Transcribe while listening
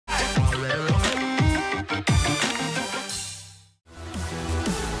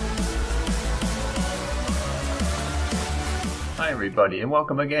everybody, and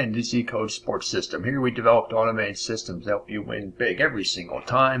welcome again to Zcode Sports System. Here we developed automated systems that help you win big every single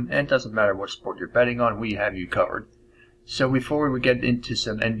time, and it doesn't matter what sport you're betting on, we have you covered. So before we get into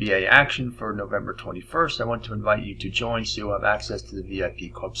some NBA action for November 21st, I want to invite you to join so you'll have access to the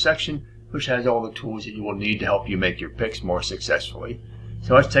VIP Club section, which has all the tools that you will need to help you make your picks more successfully.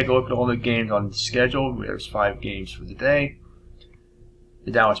 So let's take a look at all the games on the schedule. There's 5 games for the day. The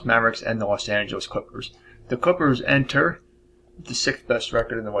Dallas Mavericks and the Los Angeles Clippers. The Clippers enter the 6th best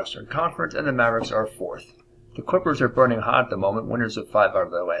record in the Western Conference, and the Mavericks are 4th. The Clippers are burning hot at the moment, winners of 5 out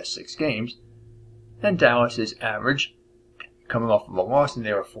of their last 6 games. And Dallas is average, coming off of a loss, and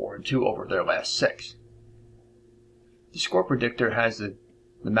they are 4-2 over their last 6. The score predictor has the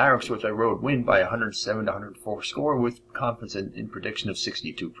Mavericks with a road win by 107-104 score with confidence in prediction of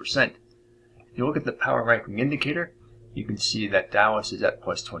 62%. If you look at the power ranking indicator, you can see that Dallas is at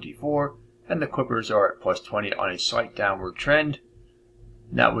plus 24, and the Clippers are at plus 20 on a slight downward trend.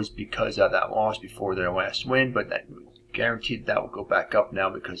 And that was because of that loss before their last win, but that guaranteed that will go back up now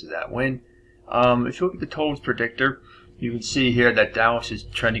because of that win. If you look at the totals predictor, you can see here that Dallas is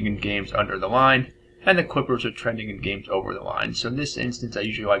trending in games under the line, and the Clippers are trending in games over the line. So in this instance, I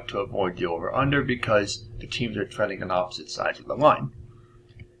usually like to avoid the over-under because the teams are trending on opposite sides of the line.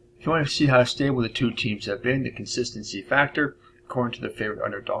 If you want to see how stable the two teams have been, the consistency factor, according to the favorite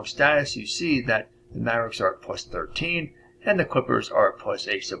underdog status, you see that the Mavericks are at plus 13 and the Clippers are at plus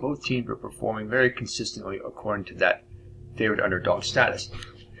 8. So both teams are performing very consistently according to that favorite underdog status.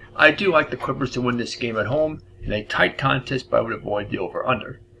 I do like the Clippers to win this game at home in a tight contest, but I would avoid the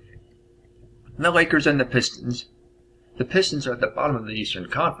over-under. The Lakers and the Pistons. The Pistons are at the bottom of the Eastern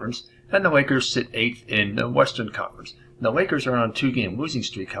Conference, and the Lakers sit 8th in the Western Conference. The Lakers are on a 2-game losing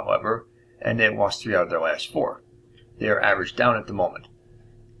streak, however, and they have lost 3 out of their last 4. They are average down at the moment.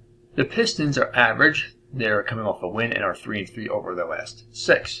 The Pistons are average. They are coming off a win and are 3-3 over their last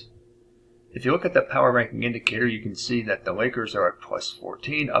 6. If you look at the power ranking indicator, you can see that the Lakers are at plus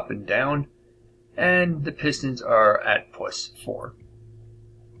 14, up and down, and the Pistons are at plus 4.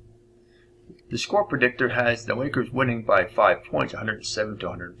 The score predictor has the Lakers winning by 5 points,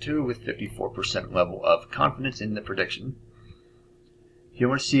 107-102, with 54% level of confidence in the prediction. If you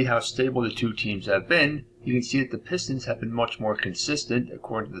want to see how stable the two teams have been, you can see that the Pistons have been much more consistent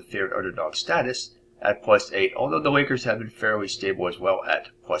according to the favorite underdog status at plus 8, although the Lakers have been fairly stable as well at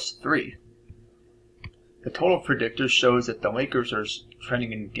plus 3. The total predictor shows that the Lakers are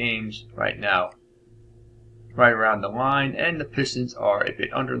trending in games right now right around the line, and the Pistons are a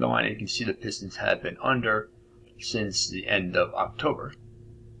bit under the line. And you can see the Pistons have been under since the end of October.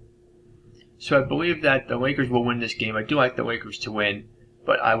 So I believe that the Lakers will win this game. I do like the Lakers to win,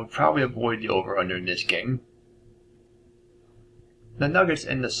 but I would probably avoid the over-under in this game. The Nuggets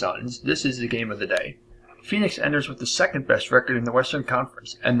and the Suns. This is the game of the day. Phoenix enters with the 2nd best record in the Western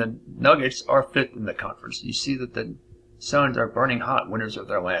Conference, and the Nuggets are 5th in the conference. You see that the Suns are burning hot, winners of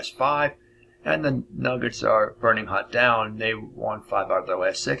their last 5, and the Nuggets are burning hot down. They won 5 out of their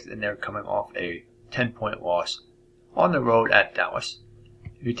last 6, and they're coming off a 10-point loss on the road at Dallas.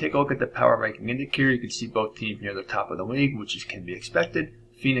 If you take a look at the power ranking indicator, you can see both teams near the top of the league, which can be expected.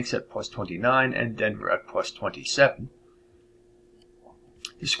 Phoenix at plus 29 and Denver at plus 27.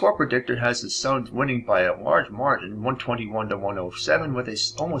 The score predictor has the Suns winning by a large margin, 121-107, with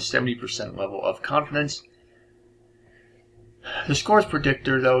a almost 70% level of confidence. The scores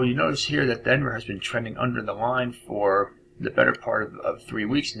predictor, though, you notice here that Denver has been trending under the line for the better part of 3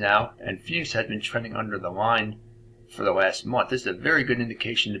 weeks now, and Phoenix has been trending under the line for the last month. This is a very good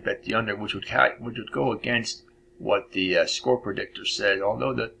indication to bet the under, which would go against what the score predictor said.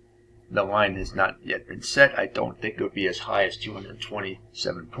 Although the line has not yet been set, I don't think it would be as high as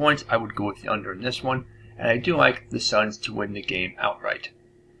 227 points. I would go with the under in this one, and I do like the Suns to win the game outright.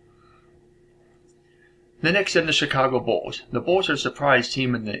 The Knicks and the Chicago Bulls. The Bulls are a surprise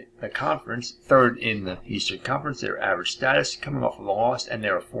team in the conference, 3rd in the Eastern Conference. They're average status, coming off of a loss, and they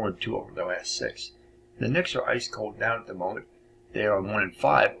are 4-2 over their last 6. The Knicks are ice cold down at the moment. They are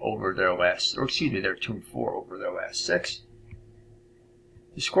 1-5 over their last, or excuse me, they're 2-4 over their last 6.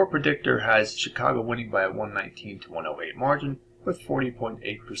 The score predictor has Chicago winning by a 119-108 margin with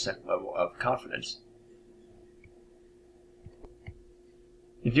 40.8% level of confidence.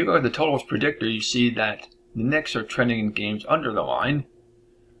 If you go to the totals predictor, you see that the Knicks are trending in games under the line,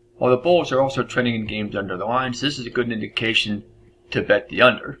 while the Bulls are also trending in games under the line, so this is a good indication to bet the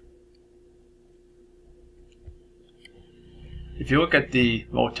under. If you look at the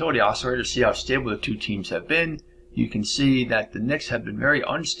volatility oscillator to see how stable the two teams have been, you can see that the Knicks have been very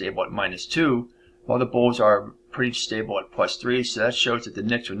unstable at -2, while the Bulls are pretty stable at +3, so that shows that the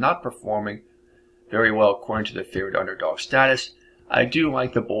Knicks are not performing very well according to their favorite underdog status. I do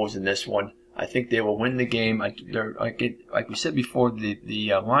like the Bulls in this one. I think they will win the game. Like we said before,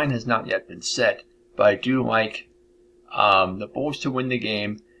 the line has not yet been set, but I do like the Bulls to win the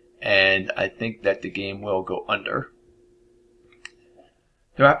game, and I think that the game will go under.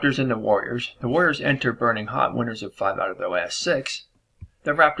 The Raptors and the Warriors. The Warriors enter burning hot, winners of 5 out of their last 6.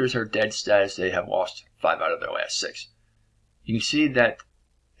 The Raptors are dead status. They have lost 5 out of their last 6. You can see that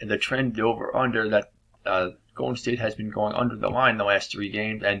in the trend over-under that Golden State has been going under the line the last 3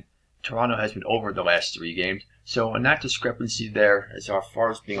 games, and Toronto has been over the last 3 games. So in that discrepancy there, as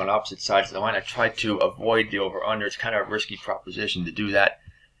far as being on opposite sides of the line, I tried to avoid the over-under. It's kind of a risky proposition to do that,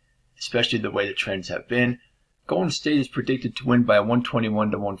 especially the way the trends have been. Golden State is predicted to win by a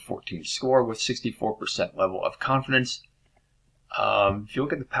 121 to 114 score with 64% level of confidence. If you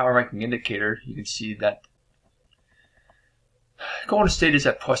look at the power ranking indicator, you can see that Golden State is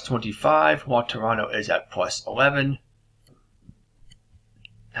at plus 25, while Toronto is at plus 11.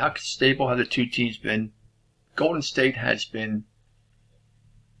 How stable have the two teams been? Golden State has been,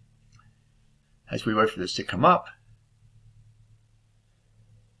 as we wait for this to come up.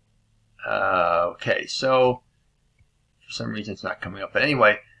 Okay, so for some reason it's not coming up. But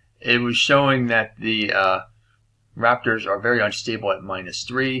anyway, it was showing that the Raptors are very unstable at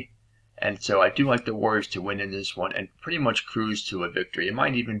 -3. And so I do like the Warriors to win in this one and pretty much cruise to a victory. It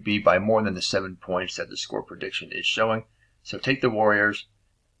might even be by more than the 7 points that the score prediction is showing. So take the Warriors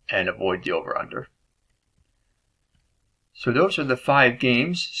and avoid the over-under. So those are the 5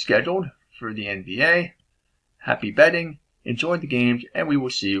 games scheduled for the NBA. Happy betting, enjoy the games, and we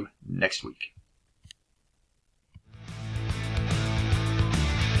will see you next week.